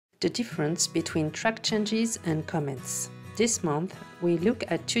The difference between track changes and comments. This month, we look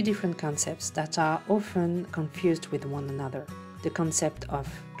at two different concepts that are often confused with one another: the concept of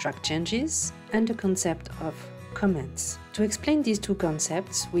track changes and the concept of comments. To explain these two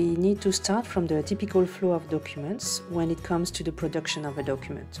concepts, we need to start from the typical flow of documents when it comes to the production of a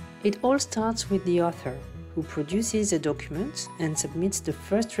document. It all starts with the author, who produces a document and submits the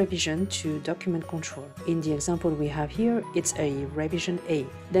first revision to document control. In the example we have here, it's a revision A.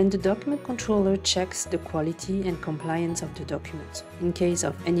 Then the document controller checks the quality and compliance of the document. In case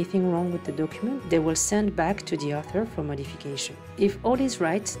of anything wrong with the document, they will send back to the author for modification. If all is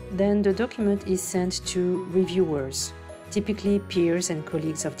right, then the document is sent to reviewers, typically peers and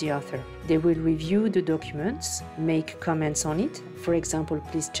colleagues of the author. They will review the documents, make comments on it. For example,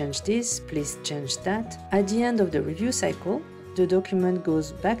 please change this, please change that. At the end of the review cycle, the document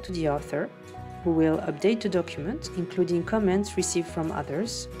goes back to the author, who will update the document, including comments received from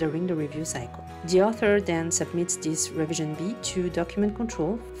others during the review cycle. The author then submits this revision B to document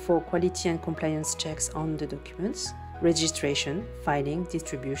control for quality and compliance checks on the documents, registration, filing,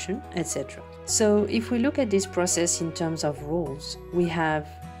 distribution, etc. So if we look at this process in terms of roles, we have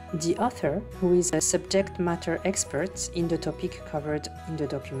the author, who is a subject matter expert in the topic covered in the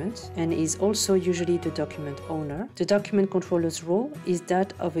document and is also usually the document owner. The document controller's role is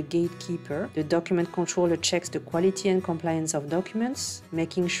that of a gatekeeper. The document controller checks the quality and compliance of documents,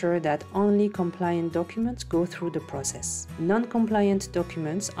 making sure that only compliant documents go through the process. Non-compliant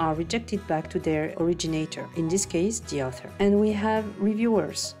documents are rejected back to their originator, in this case the author. And we have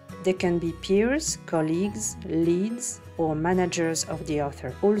reviewers. They can be peers, colleagues, leads, or managers of the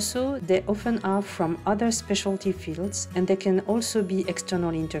author. Also, they often are from other specialty fields, and they can also be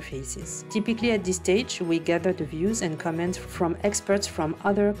external interfaces. Typically at this stage, we gather the views and comments from experts from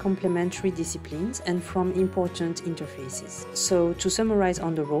other complementary disciplines and from important interfaces. So to summarize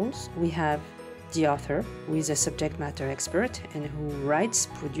on the roles, we have the author, who is a subject matter expert and who writes,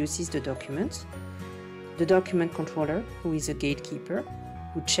 produces the document. The document controller, who is a gatekeeper,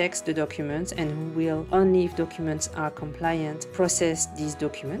 who checks the documents and who will, only if documents are compliant, process these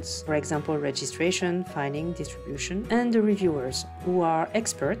documents, for example, registration, filing, distribution, and the reviewers, who are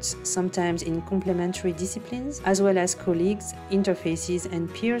experts, sometimes in complementary disciplines, as well as colleagues, interfaces,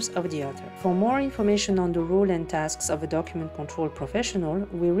 and peers of the author. For more information on the role and tasks of a document control professional,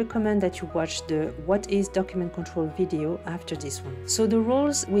 we recommend that you watch the What is Document Control video after this one. So the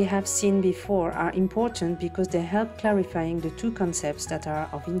roles we have seen before are important because they help clarifying the two concepts that are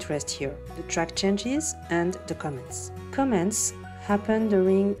of interest here: the track changes and the comments. Comments happen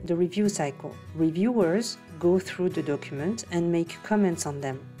during the review cycle. Reviewers go through the document and make comments on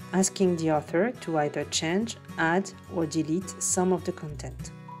them, asking the author to either change, add, or delete some of the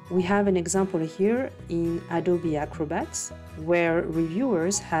content. We have an example here in Adobe Acrobat, where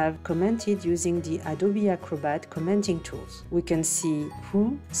reviewers have commented using the Adobe Acrobat commenting tools. We can see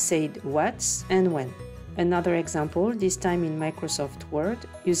who said what and when. Another example, this time in Microsoft Word,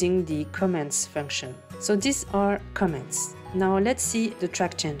 using the comments function. So these are comments. Now let's see the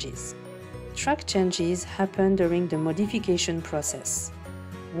track changes. Track changes happen during the modification process.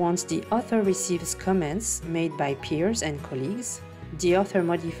 Once the author receives comments made by peers and colleagues, the author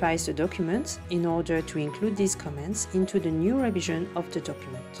modifies the document in order to include these comments into the new revision of the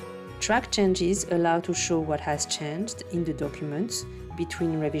document. Track changes allow to show what has changed in the document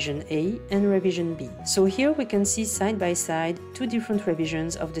between revision A and revision B. So here we can see side by side two different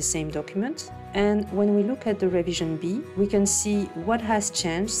revisions of the same document, and when we look at the revision B, we can see what has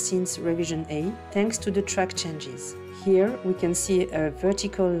changed since revision A thanks to the track changes. Here we can see a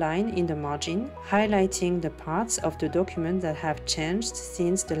vertical line in the margin highlighting the parts of the document that have changed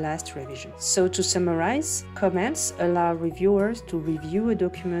since the last revision. So to summarize, comments allow reviewers to review a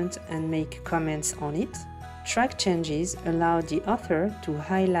document and make comments on it. Track changes allow the author to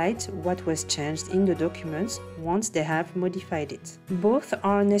highlight what was changed in the documents once they have modified it. Both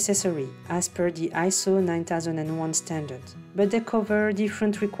are necessary as per the ISO 9001 standard, but they cover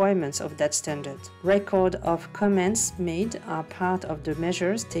different requirements of that standard. Record of comments made are part of the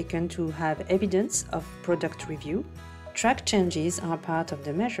measures taken to have evidence of product review. Track changes are part of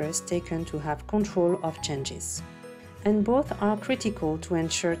the measures taken to have control of changes. And both are critical to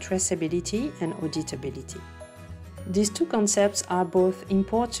ensure traceability and auditability. These two concepts are both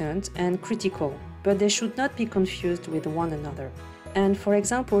important and critical, but they should not be confused with one another. And for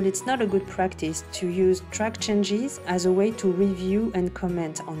example, it's not a good practice to use track changes as a way to review and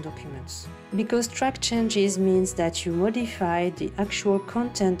comment on documents. Because track changes means that you modify the actual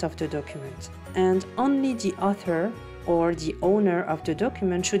content of the document, and only the author or the owner of the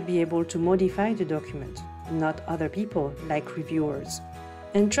document should be able to modify the document, not other people like reviewers.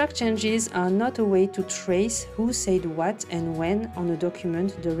 And track changes are not a way to trace who said what and when on a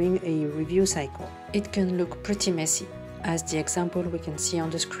document during a review cycle. It can look pretty messy, as the example we can see on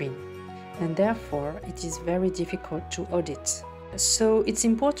the screen, and therefore it is very difficult to audit. So it's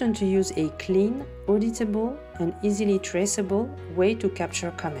important to use a clean, auditable, and easily traceable way to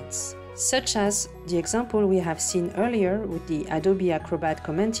capture comments, such as the example we have seen earlier with the Adobe Acrobat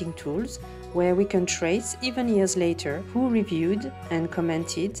commenting tools, where we can trace, even years later, who reviewed and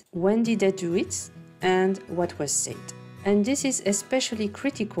commented, when did they do it, and what was said. And this is especially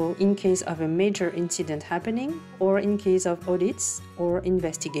critical in case of a major incident happening or in case of audits or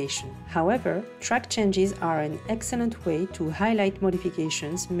investigation. However, track changes are an excellent way to highlight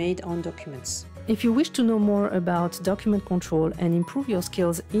modifications made on documents. If you wish to know more about document control and improve your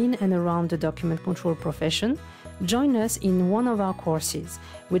skills in and around the document control profession, join us in one of our courses,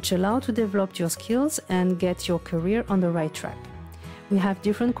 which allow to develop your skills and get your career on the right track. We have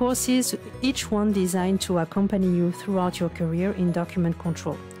different courses, each one designed to accompany you throughout your career in document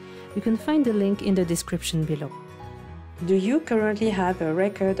control. You can find the link in the description below. Do you currently have a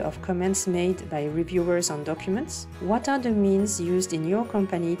record of comments made by reviewers on documents? What are the means used in your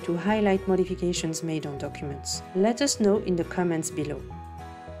company to highlight modifications made on documents? Let us know in the comments below.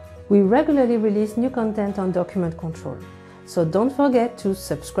 We regularly release new content on document control, so don't forget to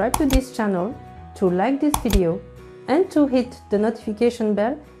subscribe to this channel, to like this video, and to hit the notification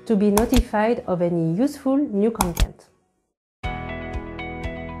bell to be notified of any useful new content.